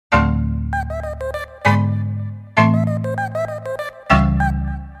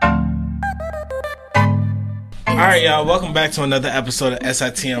right, y'all. Welcome back to another episode of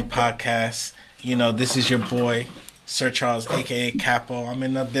SITM Podcast. You know, this is your boy, Sir Charles, a.k.a. Capo. I'm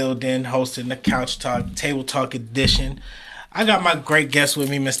in the building hosting the Couch Talk, Table Talk edition. I got my great guest with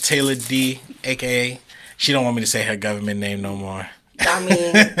me, Miss Taylor D, a.k.a. She don't want me to say her government name no more. I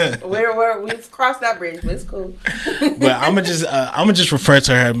mean, we've crossed that bridge, but it's cool. But I'm gonna just refer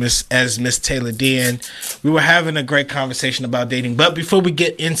to her as Miss Taylor D. And we were having a great conversation about dating. But before we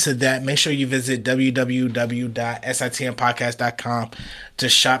get into that, make sure you visit www.sitmpodcast.com to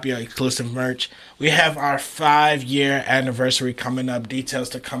shop your exclusive merch. We have our 5-year anniversary coming up. Details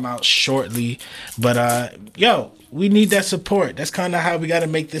to come out shortly. But we need that support. That's kind of how we got to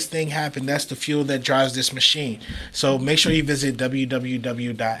make this thing happen. That's the fuel that drives this machine. So make sure you visit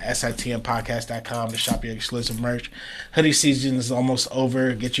www.sitmpodcast.com to shop your exclusive merch. Hoodie season is almost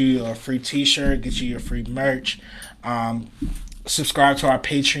over. Get you a free t-shirt. Get you your free merch. Subscribe to our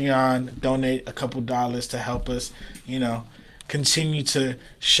Patreon. Donate a couple dollars to help us, continue to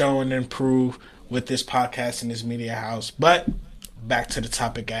show and improve with this podcast and this media house. But back to the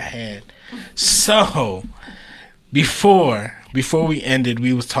topic at hand. So Before we ended,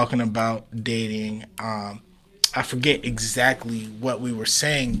 we was talking about dating. I forget exactly what we were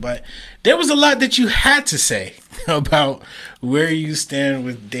saying, but there was a lot that you had to say about where you stand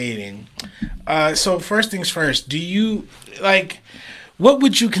with dating. So first things first, do you what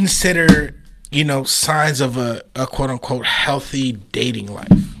would you consider, signs of a quote unquote healthy dating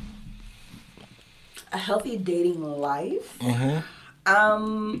life? A healthy dating life? Mm-hmm.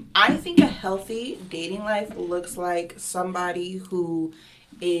 I think a healthy dating life looks like somebody who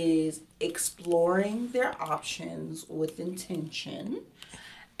is exploring their options with intention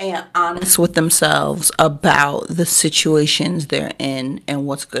and honest with themselves about the situations they're in and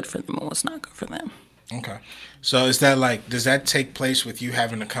what's good for them and what's not good for them. Okay. So is that does that take place with you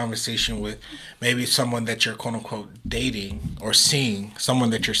having a conversation with maybe someone that you're quote unquote dating or seeing, someone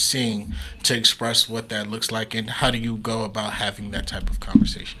that you're seeing, to express what that looks like, and how do you go about having that type of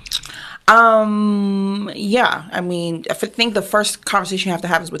conversation? Yeah. I mean, I think the first conversation you have to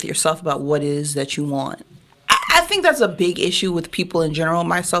have is with yourself about what it is that you want. I think that's a big issue with people in general,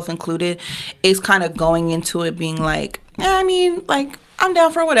 myself included, is kind of going into it being I'm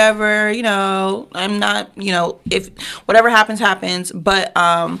down for whatever, I'm not, if whatever happens. But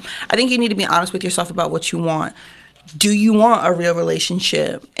I think you need to be honest with yourself about what you want. Do you want a real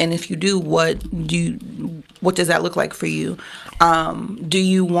relationship? And if you do, what does that look like for you? Do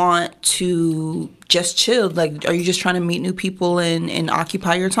you want to just chill? Are you just trying to meet new people and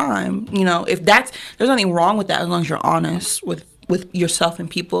occupy your time? If there's nothing wrong with that as long as you're honest with yourself and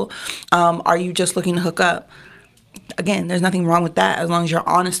people. Are you just looking to hook up? Again, there's nothing wrong with that as long as you're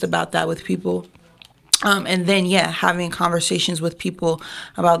honest about that with people. And then, having conversations with people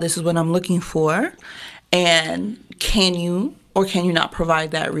about this is what I'm looking for. And can you or can you not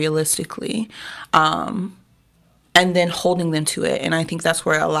provide that realistically? And then holding them to it. And I think that's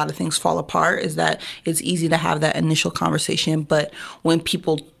where a lot of things fall apart, is that it's easy to have that initial conversation. But when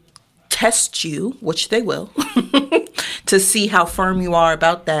people test you, which they will, to see how firm you are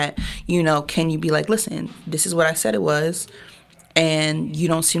about that, can you be like, listen, this is what I said it was, and you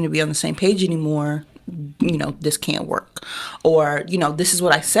don't seem to be on the same page anymore. This can't work. Or, this is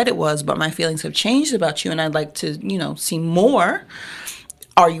what I said it was, but my feelings have changed about you and I'd like to, see more.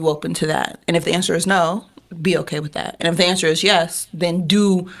 Are you open to that? And if the answer is no, be okay with that. And if the answer is yes, then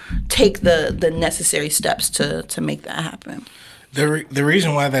do take the necessary steps to make that happen. The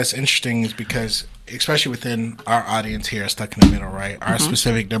reason why that's interesting is because, especially within our audience here, Stuck in the Middle, right? Our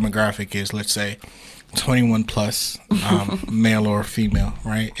specific demographic is, let's say, 21 plus, male or female,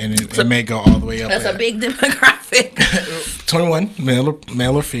 right? And it may go all the way up. That's a big demographic. 21,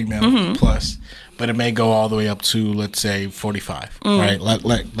 male or female plus, but it may go all the way up to, let's say, 45, right?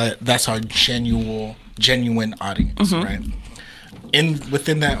 That's our genuine audience, right?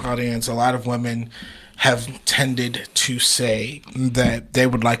 Within that audience, a lot of women have tended to say that they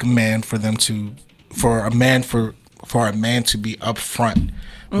would like a man for a man to be upfront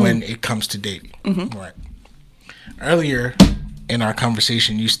when it comes to dating. Right. Earlier in our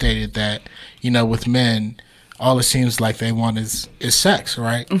conversation, you stated that, with men, all it seems like they want is sex,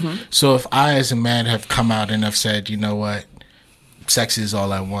 right? So if I as a man have come out and have said, you know what, sex is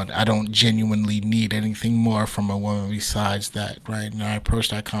all I want, I don't genuinely need anything more from a woman besides that, right? And I approach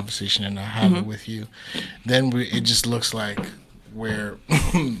that conversation and I have it with you, then it just looks like we're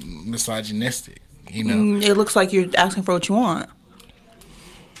misogynistic, It looks like you're asking for what you want.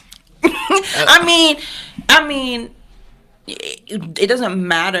 I mean, it doesn't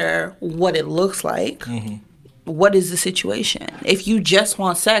matter what it looks like. What is the situation? If you just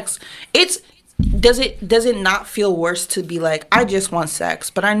want sex, does it not feel worse to be like, I just want sex,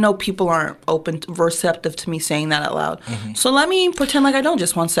 but I know people aren't receptive to me saying that out loud. So let me pretend like I don't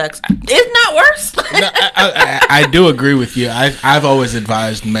just want sex. It's not worse. No, I do agree with you. I've always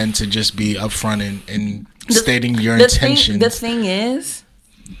advised men to just be upfront in stating your intentions. The thing is,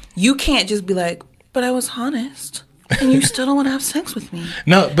 you can't just be like, but I was honest. And you still don't want to have sex with me.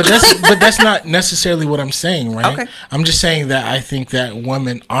 No, but that's not necessarily what I'm saying, right? Okay. I'm just saying that I think that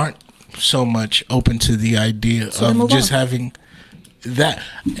women aren't so much open to the idea of just having that.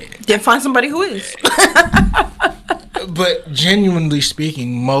 Then find somebody who is. But genuinely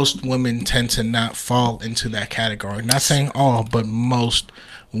speaking, most women tend to not fall into that category. Not saying all, but most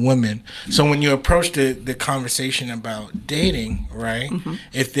women. So when you approach the conversation about dating, right?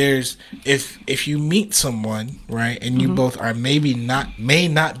 If you meet someone, right, and you both are may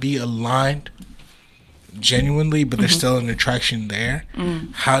not be aligned genuinely, but there's still an attraction there,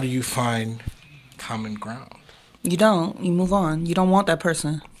 how do you find common ground? You don't. You move on. You don't want that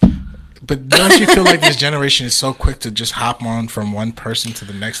person. But don't you feel like this generation is so quick to just hop on from one person to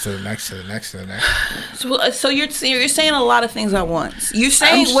the next, to the next, to the next, to the next? So you're saying a lot of things at once. You're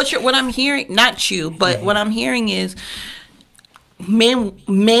saying what I'm hearing, not you, but what I'm hearing is men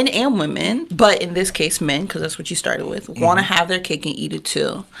and women, but in this case men, because that's what you started with, want to have their cake and eat it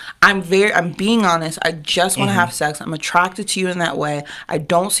too. I'm being honest. I just want to have sex. I'm attracted to you in that way. I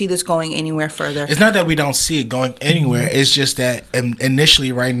don't see this going anywhere further. It's not that we don't see it going anywhere. It's just that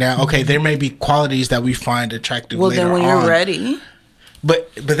initially right now, okay, there may be qualities that we find attractive later on. Well, then when you're ready.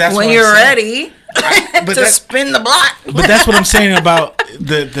 But that's when you're ready to spin the block. But that's what I'm saying about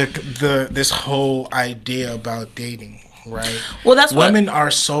the this whole idea about dating. Right. Well, that's women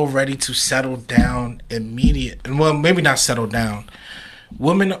are so ready to settle down well, maybe not settle down.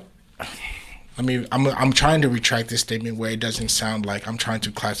 Women. I mean, I'm trying to retract this statement where it doesn't sound like I'm trying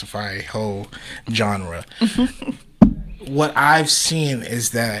to classify a whole genre. What I've seen is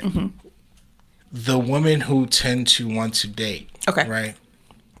that the women who tend to want to date, right?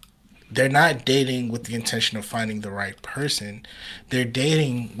 They're not dating with the intention of finding the right person. They're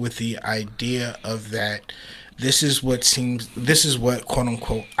dating with the idea of that. This is what quote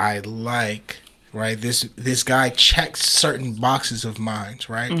unquote I like, right? This guy checks certain boxes of mine,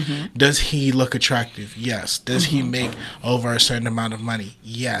 right? Does he look attractive? Yes. Does he make over a certain amount of money?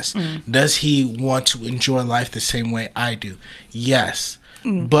 Yes. Does he want to enjoy life the same way I do? Yes.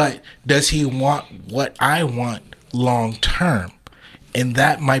 But does he want what I want long term? And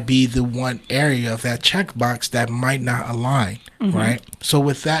that might be the one area of that checkbox that might not align, right? So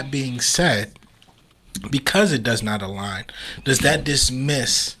with that being said, because it does not align, does that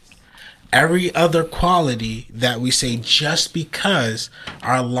dismiss every other quality that we say just because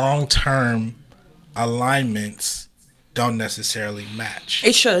our long-term alignments don't necessarily match?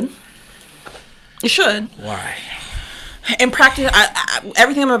 It should. It should. Why? In practice,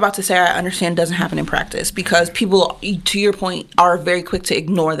 everything I'm about to say, I understand doesn't happen in practice because people, to your point, are very quick to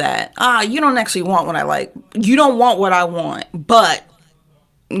ignore that. You don't actually want what I like. You don't want what I want, but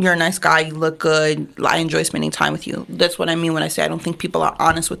you're a nice guy, you look good, I enjoy spending time with you. That's what I mean when I say I don't think people are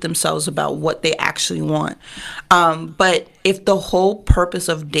honest with themselves about what they actually want. But if the whole purpose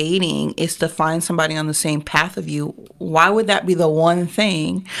of dating is to find somebody on the same path of you, why would that be the one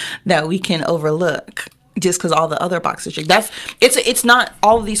thing that we can overlook just because all the other boxes check? It's not,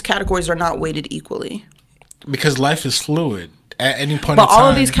 all of these categories are not weighted equally. Because life is fluid. At any point but in time. all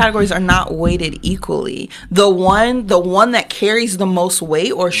of these categories are not weighted equally. The one that carries the most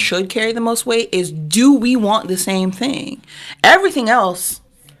weight or should carry the most weight is, do we want the same thing? Everything else,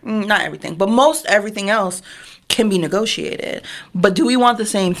 not everything, but most everything else can be negotiated. But do we want the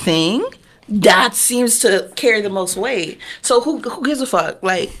same thing? That seems to carry the most weight. So who gives a fuck?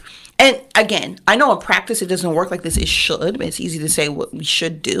 Like, and again, I know in practice it doesn't work like this. It should. It's easy to say what we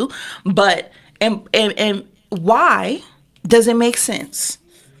should do, but and why does it make sense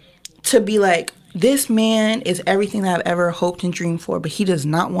to be like, this man is everything that I've ever hoped and dreamed for, but he does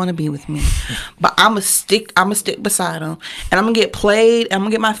not want to be with me. But I'm gonna stick beside him, and I'm gonna get played, I'm gonna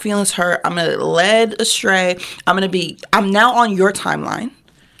get my feelings hurt, I'm gonna get led astray, I'm now on your timeline,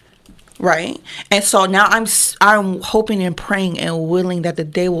 right? And so now I'm hoping and praying and willing that the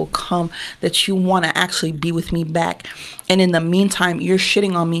day will come that you want to actually be with me back. And in the meantime, you're not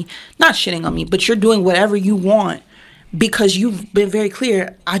shitting on me, but you're doing whatever you want. Because you've been very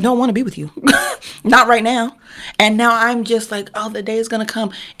clear, I don't want to be with you. Not right now. And now I'm just like, oh, the day is going to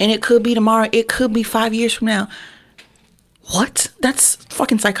come. And it could be tomorrow. It could be 5 years from now. What? That's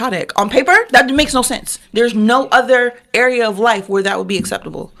fucking psychotic. On paper, that makes no sense. There's no other area of life where that would be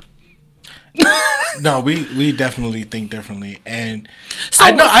acceptable. No, we definitely think differently, and So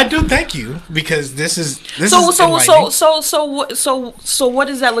I do thank you, because this is so enlightening. what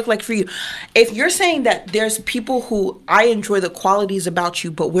does that look like for you? If you're saying that there's people who I enjoy the qualities about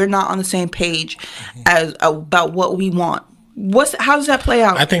you, but we're not on the same page as about what we want, how does that play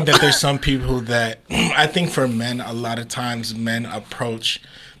out? I think that there's some people that I think for men, a lot of times men approach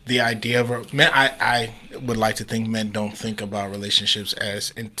the idea of men. I would like to think men don't think about relationships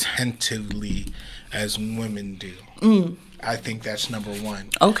as intentively as women do. I think that's number one.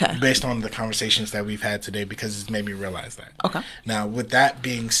 Okay. Based on the conversations that we've had today, because it's made me realize that. Okay. Now, with that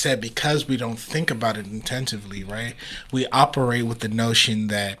being said, because we don't think about it intentively, right? We operate with the notion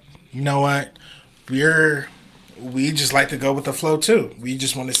that, you know what, we just like to go with the flow too. We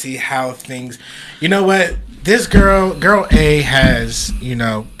just want to see how things, you know what, this girl A has, you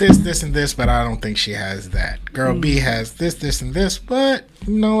know, this and this, but I don't think she has that. Girl B has this and this, but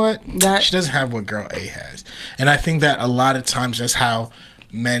you know what, she doesn't have what girl A has. And I think that a lot of times that's how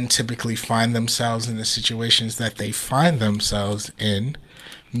men typically find themselves in the situations that they find themselves in,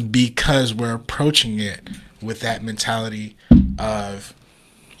 because we're approaching it with that mentality of,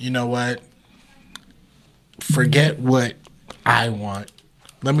 you know what, forget what I want.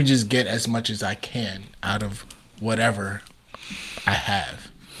 Let me just get as much as I can out of whatever I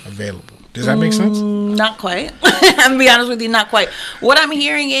have available. Does that make sense? Not quite. I'm gonna be honest with you, not quite. What I'm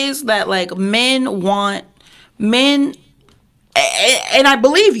hearing is that like men, and I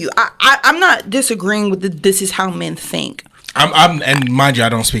believe you. I'm not disagreeing with this is how men think. And mind you, I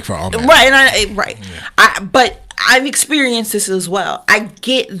don't speak for all men. Right, but I've experienced this as well. I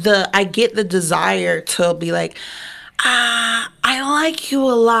get the desire to be like, I like you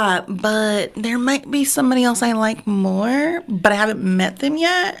a lot, but there might be somebody else I like more, but I haven't met them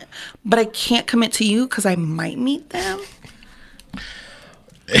yet. But I can't commit to you because I might meet them.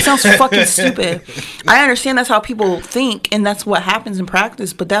 It sounds fucking stupid. I understand that's how people think, and that's what happens in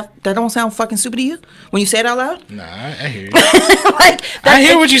practice. But that don't sound fucking stupid to you when you say it out loud. Nah, I hear you. I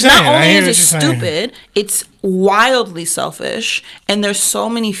hear what you're saying. Not only is it stupid, it's wildly selfish, and there's so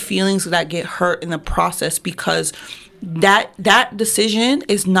many feelings that get hurt in the process because that decision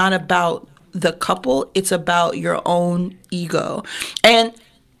is not about the couple. It's about your own ego, and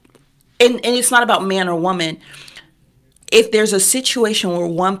it's not about man or woman. If there's a situation where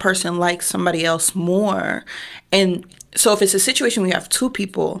one person likes somebody else more, and so if it's a situation where you have two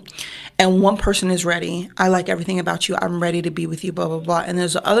people and one person is ready, I like everything about you, I'm ready to be with you, blah, blah, blah. And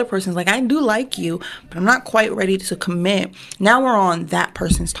there's the other person's like, I do like you, but I'm not quite ready to commit. Now we're on that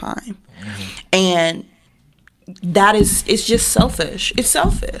person's time. Mm-hmm. And it's just selfish. It's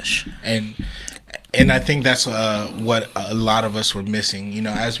selfish. And I think that's what a lot of us were missing. You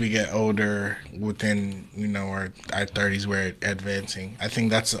know, as we get older, within, you know, our 30s, we're advancing. I think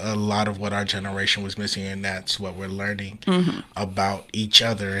that's a lot of what our generation was missing, and that's what we're learning about each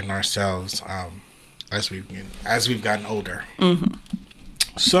other and ourselves as we've gotten older. Mm-hmm.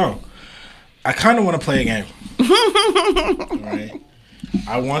 So, I kind of want to play a game. Right?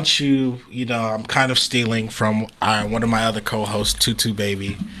 I want you, you know, I'm kind of stealing from one of my other co-hosts, Tutu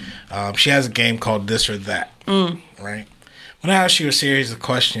Baby. She has a game called This or That, right? I'm going to ask you a series of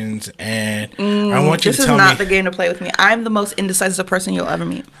questions, and I want you to tell me... This is not the game to play with me. I'm the most indecisive person you'll ever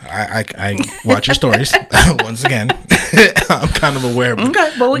meet. I watch your stories, once again. I'm kind of aware.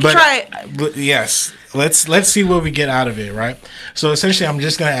 Okay, but we can try it. But yes, let's see what we get out of it, right? So essentially, I'm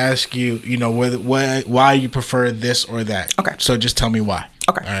just going to ask you, you know, why you prefer this or that. Okay. So just tell me why.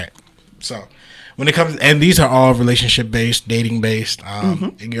 Okay. All right. So... when it comes, and these are all relationship based, dating based,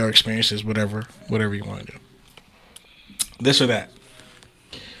 your experiences, whatever you want to do. This or that.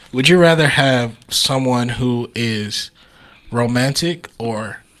 Would you rather have someone who is romantic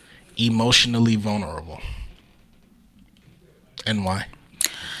or emotionally vulnerable? And why?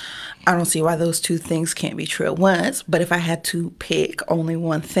 I don't see why those two things can't be true at once. But if I had to pick only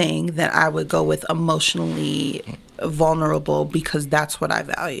one thing, then I would go with emotionally vulnerable because that's what I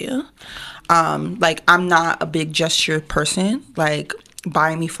value. Like, I'm not a big gesture person, like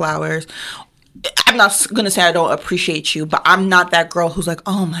buying me flowers. I'm not going to say I don't appreciate you, but I'm not that girl who's like,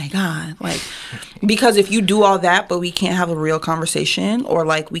 oh my God. Like, because if you do all that, but we can't have a real conversation or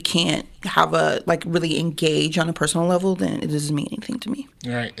like we can't have really engage on a personal level, then it doesn't mean anything to me.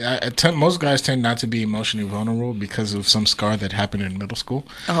 Right. Most guys tend not to be emotionally vulnerable because of some scar that happened in middle school.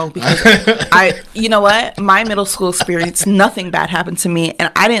 Oh, because you know what? My middle school experience, nothing bad happened to me,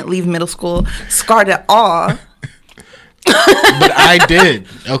 and I didn't leave middle school scarred at all. But I did,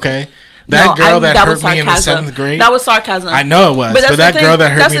 okay? That girl that hurt me in the 7th grade. That was sarcasm. I know it was. But that girl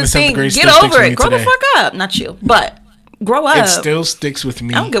that hurt me in the 7th grade. Get over it. Grow the fuck up. Not you. But Grow up. It still sticks with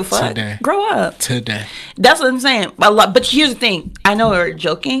me. I don't give a fuck. Today. Grow up. Today. That's what I'm saying. But here's the thing. I know we're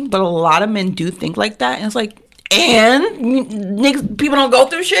joking, but a lot of men do think like that. And it's like, and niggas, people don't go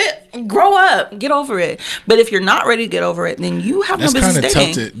through shit. Grow up. Get over it. But if you're not ready to get over it, then you have no business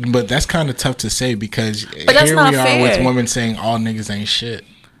dating. But that's kind of tough to say because that's here not we are fair. with women saying all niggas ain't shit.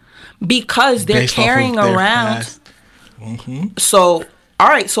 Because they're carrying around. Mm-hmm. So, all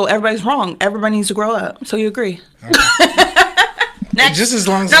right. So everybody's wrong. Everybody needs to grow up. So you agree? Okay. Next. Just as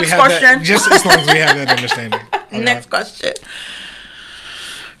long as Next we have question. that. Just as long as we have that understanding. Okay. Next question.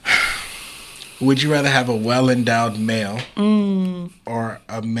 Would you rather have a well-endowed male or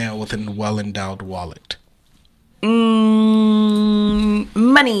a male with a well-endowed wallet? Money.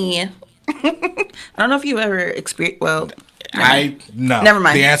 I don't know if you've ever experienced. Well, no. Never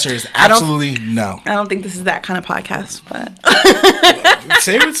mind. The answer is absolutely no. I don't think this is that kind of podcast. But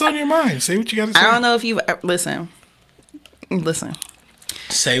say what's on your mind. Say what you got to say. I don't know if you listen.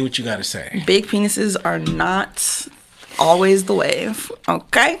 Say what you got to say. Big penises are not always the wave.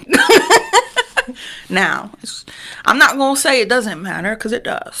 Okay. Now, I'm not gonna say it doesn't matter because it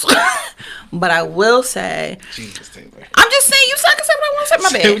does, but I will say, Jesus, Taylor. I'm just saying you suck and say what I want to say. My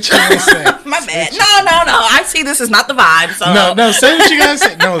bad. Say what you gotta say. My bad. No. I see this is not the vibe. So. No. Say what you gotta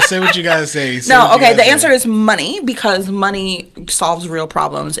say. No, say what you gotta say. No, okay. The answer is money because money solves real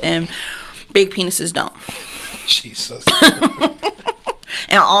problems and big penises don't. Jesus.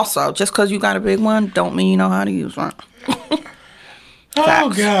 And also, just because you got a big one, don't mean you know how to use one. Oh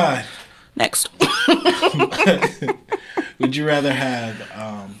God. Next. Would you rather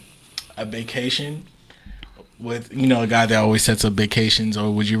have a vacation with a guy that always sets up vacations, or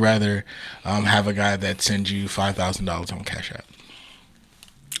would you rather have a guy that sends you $5,000 on Cash App?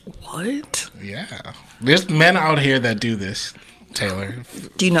 What? Yeah, there's men out here that do this. Taylor,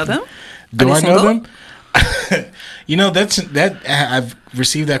 do you know them? Do I know them? that I've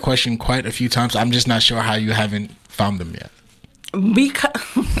received that question quite a few times. I'm just not sure how you haven't found them yet. Because,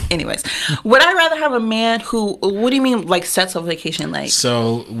 anyways, would I rather have a man who? What do you mean, like sets up vacation? Like,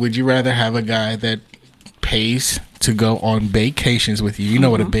 so would you rather have a guy that pays to go on vacations with you? You know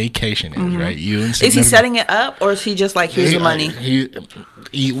what a vacation is, right? Is he setting it up, or is he just like, here's the money?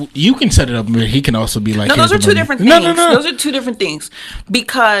 You can set it up, but he can also be like, no, those are two different things. No. Those are two different things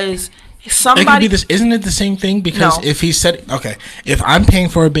because. Somebody, it could be this. Isn't it the same thing? Because if he said, okay, if I'm paying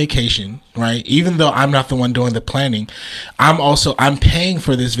for a vacation, right? Even though I'm not the one doing the planning, I'm paying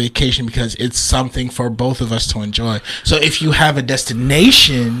for this vacation because it's something for both of us to enjoy. So if you have a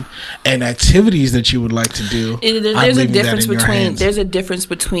destination and activities that you would like to do, there's a difference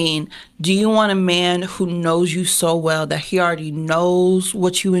between do you want a man who knows you so well that he already knows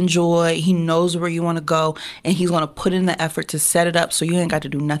what you enjoy, he knows where you want to go, and he's going to put in the effort to set it up so you ain't got to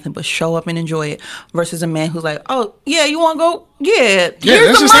do nothing but show up and enjoy it, versus a man who's like, oh yeah, you want to go, here's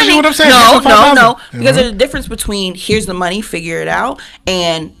the money. What I'm saying. No, because there's a difference between here's the money, figure it out,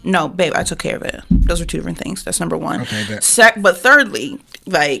 and no, babe, I took care of it. Those are two different things. That's number one. Okay, but thirdly,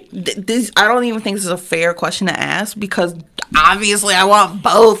 like this, I don't even think this is a fair question to ask because obviously I want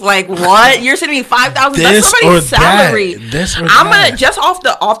both. Like what? You're sending me $5,000? That's somebody's salary. I'm gonna just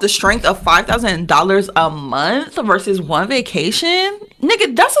off the strength of $5,000 a month versus one vacation,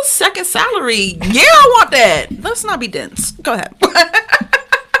 nigga. That's a second salary. Yeah, I want that. Let's not be dense. Go ahead.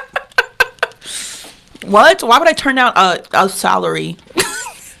 What? Why would I turn down a salary?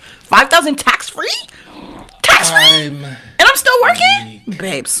 $5,000 tax free? And I'm still working?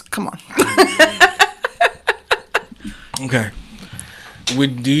 Babes, come on. Okay.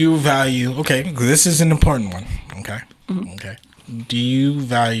 Do you value... Okay, this is an important one. Okay? Mm-hmm. Okay. Do you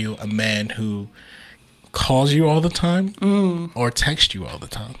value a man who calls you all the time or texts you all the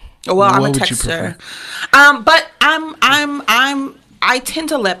time? Well, I'm a texter. But I tend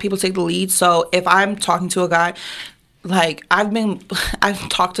to let people take the lead. So if I'm talking to a guy, like I've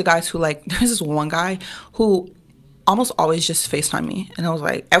talked to guys who like, there's this one guy who almost always just FaceTime me. And I was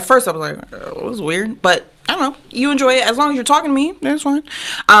like, at first I was like, oh, it was weird, but I don't know. You enjoy it as long as you're talking to me. That's fine.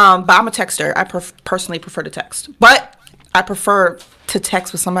 But I'm a texter. I personally prefer to text, but I prefer to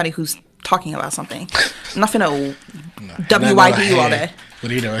text with somebody who's talking about something. I'm not finna WYD you all day.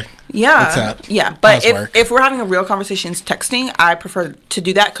 What are you doing? Yeah. What's up? Yeah. But if we're having a real conversation texting, I prefer to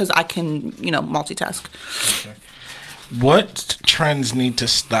do that because I can, multitask. Okay. What trends need to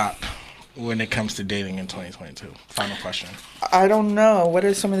stop when it comes to dating in 2022? Final question. I don't know. What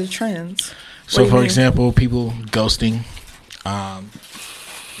are some of the trends? So, for example, people ghosting,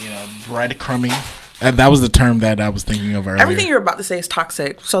 breadcrumbing. That was the term that I was thinking of earlier. Everything you're about to say is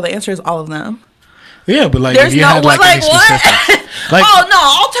toxic. So the answer is all of them. Yeah, but like There's if you no had like any specifics. Like, oh no,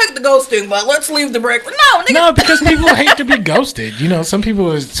 I'll take the ghosting, but let's leave the break. No, nigga. no, because people hate to be ghosted. You know, some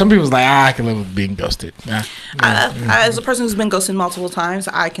people's like, I can live with being ghosted. Nah. As a person who's been ghosted multiple times,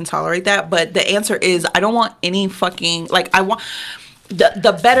 I can tolerate that. But the answer is, I don't want any fucking like. I want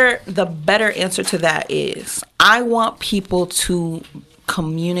the better answer to that is, I want people to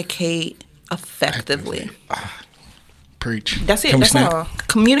communicate effectively. Preach. That's it. That's all.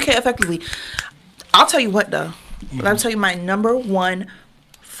 Communicate effectively. I'll tell you what though. I'll tell you my number one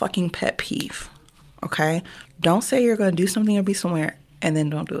fucking pet peeve. Okay? Don't say you're gonna do something or be somewhere and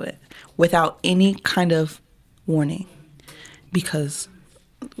then don't do it without any kind of warning. Because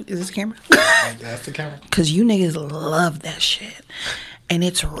is this camera? That's the camera. Because you niggas love that shit. And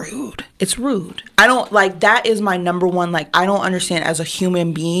it's rude. It's rude. I don't like, that is my number one. Like, I don't understand as a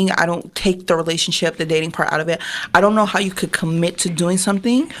human being. I don't take the relationship, the dating part out of it. I don't know how you could commit to doing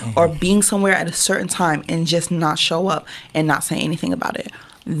something or being somewhere at a certain time and just not show up and not say anything about it.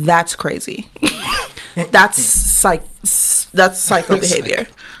 That's crazy. That's psycho behavior.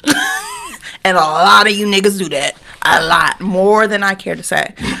 And a lot of you niggas do that. A lot. More than I care to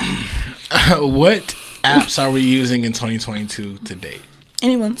say. What apps are we using in 2022 to date?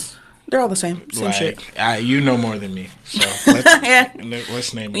 Anyone's. They're all the same. Same like, shit. You know more than me. So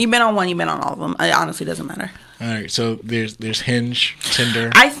let's name it. You've been on one, you've been on all of them. It honestly doesn't matter. All right. So there's Hinge, Tinder.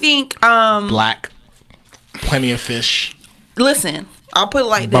 I think Black, Plenty of Fish. Listen, I'll put it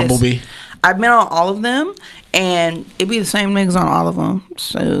like Bumblebee. this. I've been on all of them, and it be the same niggas on all of them.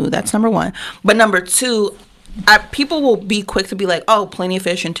 So that's number one. But number two, people will be quick to be like, oh, Plenty of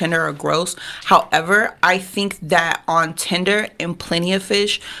Fish and Tinder are gross. However, I think that on Tinder and Plenty of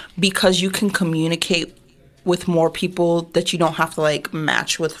Fish, because you can communicate with more people that you don't have to like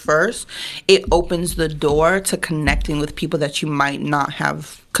match with first, it opens the door to connecting with people that you might not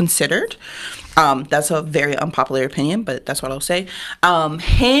have considered. That's a very unpopular opinion, but that's what I'll say.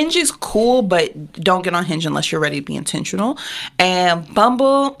 Hinge is cool, but don't get on Hinge unless you're ready to be intentional. And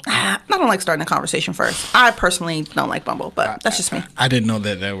Bumble, I don't like starting a conversation first. I personally don't like Bumble, but that's just me. I didn't know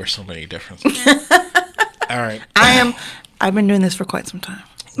that there were so many differences. All right. I've been doing this for quite some time.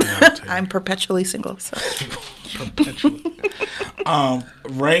 I'm perpetually single. So. Perpetually.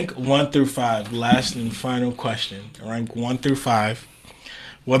 Rank 1 through 5. Last and final question. Rank 1 through 5.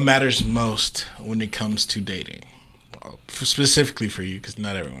 What matters most when it comes to dating? Specifically for you, because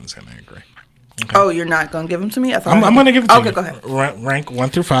not everyone's going to agree. Okay. Oh, you're not going to give them to me? I'm going to give it to you. Okay, go ahead. Rank 1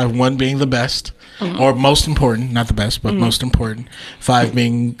 through 5. 1 being the best, or most important. Not the best, but most important. 5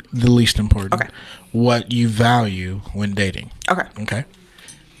 being the least important. Okay. What you value when dating. Okay. Okay.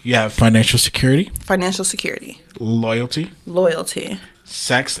 You have financial security. Financial security. Loyalty. Loyalty.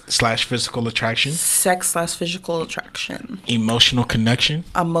 Sex/physical attraction. Sex/physical attraction. Emotional connection.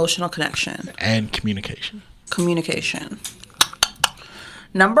 Emotional connection. And communication. Communication.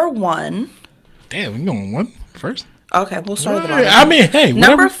 Number 1. Damn, we going 1 first? Okay, we'll start with the I mean, hey,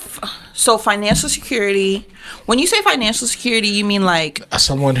 whatever. So financial security. When you say financial security, you mean like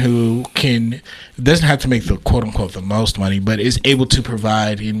someone who doesn't have to make the quote unquote the most money, but is able to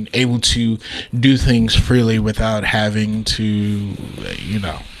provide and able to do things freely without having to,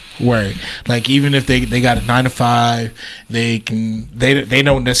 worry. Like even if they got a 9 to 5, they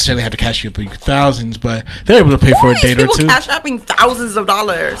don't necessarily have to cash you up thousands, but they're able to pay for a date or two. Cash shopping thousands of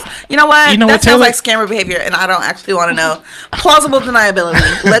dollars. You know what? That sounds like scammer behavior, and I don't actually want to know. Plausible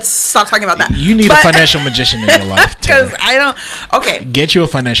deniability. Let's stop talking about that. You need a financial magician in your life. Because I don't. Okay. Get you a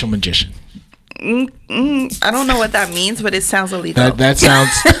financial magician. I don't know what that means, but it sounds illegal. That sounds.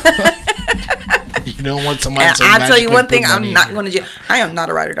 You don't want somebody to I'll tell you one thing, I'm not going to I am not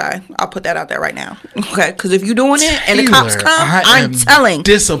a ride or die. I'll put that out there right now. Okay? Because if you're doing it and the cops come, I'm telling.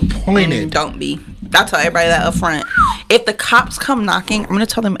 Disappointed. Don't be. I'll tell everybody that up front. If the cops come knocking, I'm going to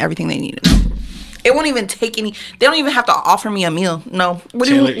tell them everything they need to know. It won't even take any. They don't even have to offer me a meal. No. What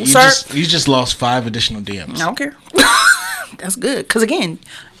do you, sir? You just lost 5 additional DMs. I don't care. That's good. Because again,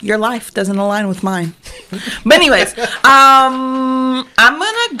 your life doesn't align with mine. But anyways, I'm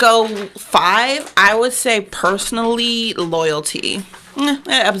going to go 5. I would say personally, loyalty. It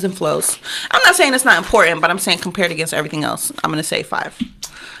ebbs and flows. I'm not saying it's not important, but I'm saying compared against everything else, I'm going to say 5.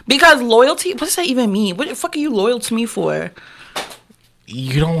 Because loyalty, what does that even mean? What the fuck are you loyal to me for?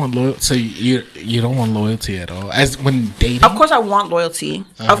 You don't want loyalty. So you don't want loyalty at all. As when dating. Of course, I want loyalty.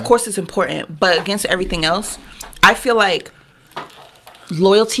 Of course, it's important. But against everything else, I feel like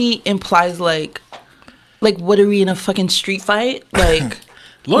loyalty implies like what are we in a fucking street fight? Like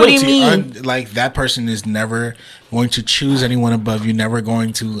loyalty, what do you mean? Like that person is never going to choose anyone above you. Never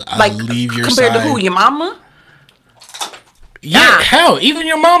going to leave your compared side. To who? Your mama? Yeah, hell, even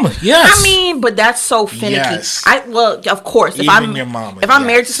your mama. Yes. I mean, but that's so finicky. Yes. Well, of course, if Even your mama, if I'm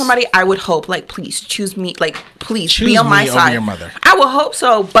married to yes. somebody, I would hope, like, please choose me, like, please Choose be on my me over side. your mother. I would hope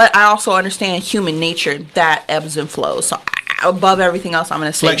so, but I also understand human nature that ebbs and flows. So above everything else, I'm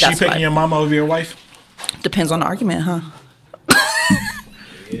gonna say Flex, you that's picking fine. your mama over your wife? Depends on the argument, huh?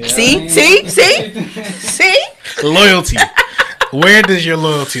 Yeah, See? Loyalty. Where does your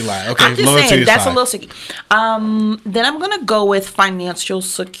loyalty lie? Okay, I'm just loyalty saying is that's fine. a little sticky. Then I'm gonna go with financial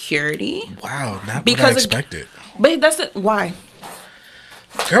security. Wow, not Because what I it- expected. But that's it. Why?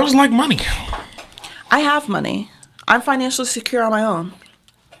 Girls like money. I have money. I'm financially secure on my own.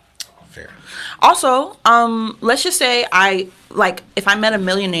 Fair. Also, let's just say if I met a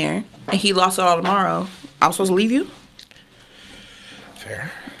millionaire and he lost it all tomorrow, I'm supposed to leave you? Fair.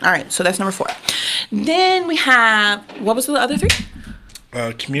 All right, so that's number 4. Then we have, what was the other 3?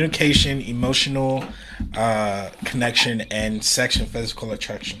 Communication, emotional connection, and sex and physical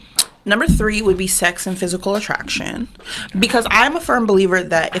attraction. Number 3 would be sex and physical attraction. Because I'm a firm believer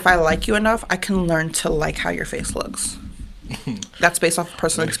that if I like you enough, I can learn to like how your face looks. That's based off of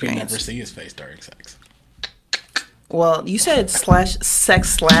personal What if you never experience. see his face during sex? Well, you said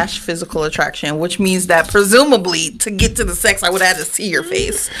sex/physical attraction, which means that presumably to get to the sex, I would have to see your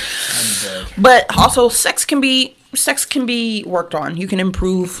face. I'm dead. But also, sex can be worked on. You can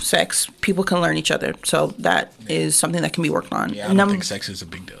improve sex. People can learn each other. So that is something that can be worked on. Yeah, I don't think sex is a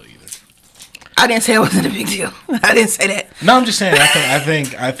big deal either. I didn't say it wasn't a big deal. I didn't say that. No, I'm just saying. I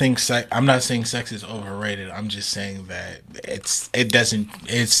think sex. I'm not saying sex is overrated. I'm just saying that it's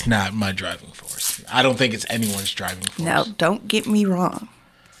not my driving force. I don't think it's anyone's driving force. Now, don't get me wrong.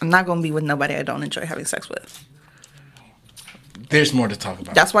 I'm not going to be with nobody I don't enjoy having sex with. There's more to talk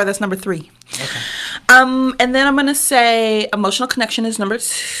about. That's why that's number 3. Okay. And then I'm going to say emotional connection is number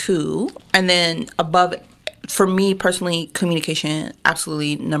 2. And then above, for me personally, communication,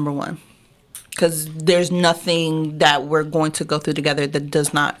 absolutely number 1. Because there's nothing that we're going to go through together that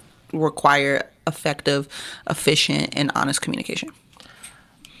does not require effective, efficient, and honest communication.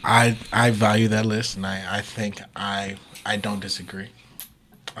 I value that list, and I think I don't disagree.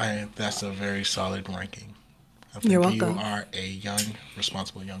 That's a very solid ranking. I think You're welcome. You are a young,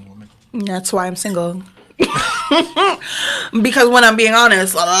 responsible young woman. That's why I'm single. Because when I'm being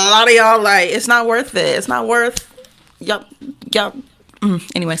honest, a lot of y'all like, it's not worth it. It's not worth. Yup.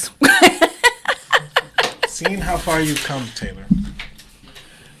 Anyways. Seeing how far you've come, Taylor.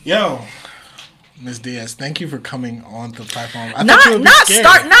 Yo, Ms. Diaz, thank you for coming on the platform. I thought you would be scared.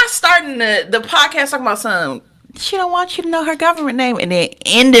 Not starting the podcast talking about something. She don't want you to know her government name, and then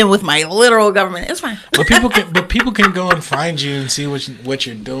ending with my literal government. It's fine. But people can go and find you and see what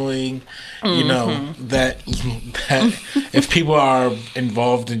you're doing. You know that if people are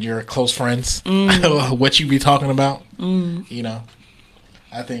involved in your close friends, what you be talking about. You know,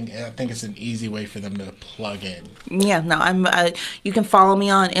 I think it's an easy way for them to plug in. Yeah, no, you can follow me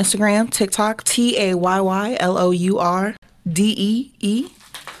on Instagram, TikTok, TAYYLOURDEE.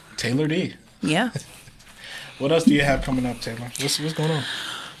 Taylor D. Yeah, What else do you have coming up, Taylor? What's going on?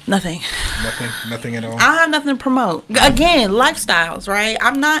 nothing. Nothing at all. I have nothing to promote. Again, lifestyles, right?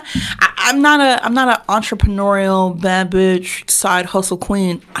 I'm not an entrepreneurial bad bitch side hustle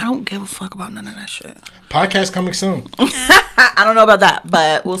queen. I don't give a fuck about none of that shit. Podcast coming soon. I don't know about that,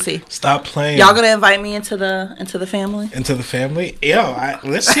 but we'll see. Stop playing. Y'all gonna invite me into the family? Into the family? Yo,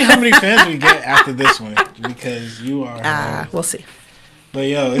 let's see how many fans we get after this one, because you are. We'll see. But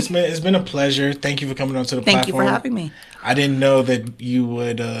yo, it's been a pleasure. Thank you for coming on to the platform. Thank you for having me. I didn't know that you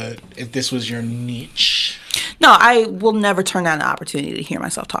would, if this was your niche. No, I will never turn down the opportunity to hear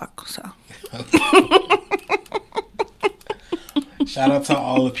myself talk. So. Shout out to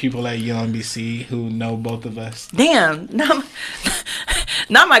all the people at UMBC who know both of us. Damn, not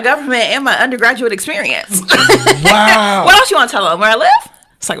my government and my undergraduate experience. Wow. What else you want to tell them? Where I live?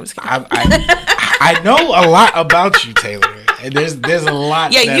 It's like I'm just kidding. I know a lot about you, Taylor. And there's a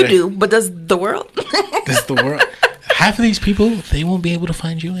lot. Yeah, you do. But does the world? Does the world? Half of these people, they won't be able to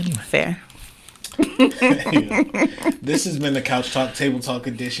find you anyway. Fair. This has been the Couch Talk Table Talk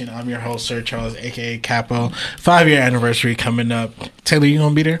edition. I'm your host, Sir Charles, aka Capo. 5-year anniversary coming up. Taylor, you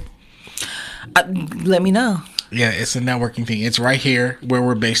gonna be there? Let me know. Yeah, it's a networking thing. It's right here where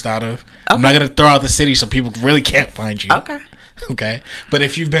we're based out of. Okay. I'm not gonna throw out the city so people really can't find you. Okay. Okay. But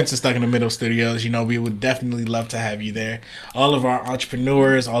if you've been to Stuck in the Middle Studios, you know, we would definitely love to have you there. All of our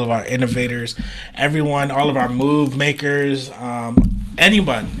entrepreneurs, all of our innovators, everyone, all of our move makers,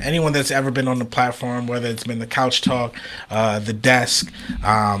 anyone that's ever been on the platform, whether it's been the Couch Talk, the Desk,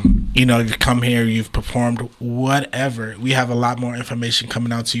 you've come here, you've performed, whatever. We have a lot more information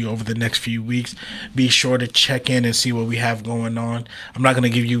coming out to you over the next few weeks. Be sure to check in and see what we have going on. I'm not going to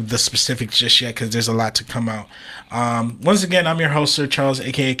give you the specifics just yet because there's a lot to come out. Once again, I'm your host, Sir Charles,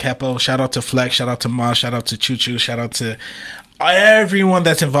 aka Capo. Shout out to Flex, shout out to Ma, shout out to Choo Choo, shout out to everyone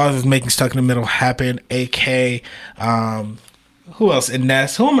that's involved with making Stuck in the Middle happen, AK, who else?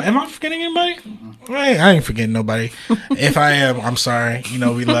 Ines. Am I forgetting anybody? I ain't forgetting nobody. If I am, I'm sorry.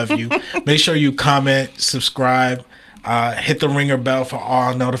 We love you. Make sure you comment, subscribe, hit the ringer bell for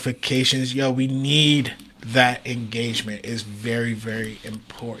all notifications. Yo, we need that engagement. It's very, very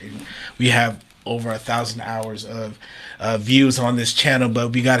important. We have over 1,000 hours of views on this channel,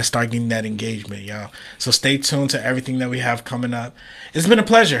 but we got to start getting that engagement, y'all. So stay tuned to everything that we have coming up. It's been a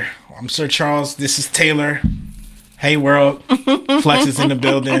pleasure. I'm Sir Charles. This is Taylor. Hey world, Flex is in the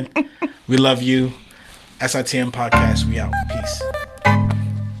building. We love you. SITM Podcast, we out. Peace.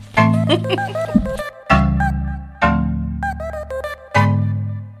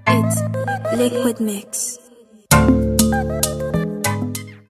 It's Liquid Mix.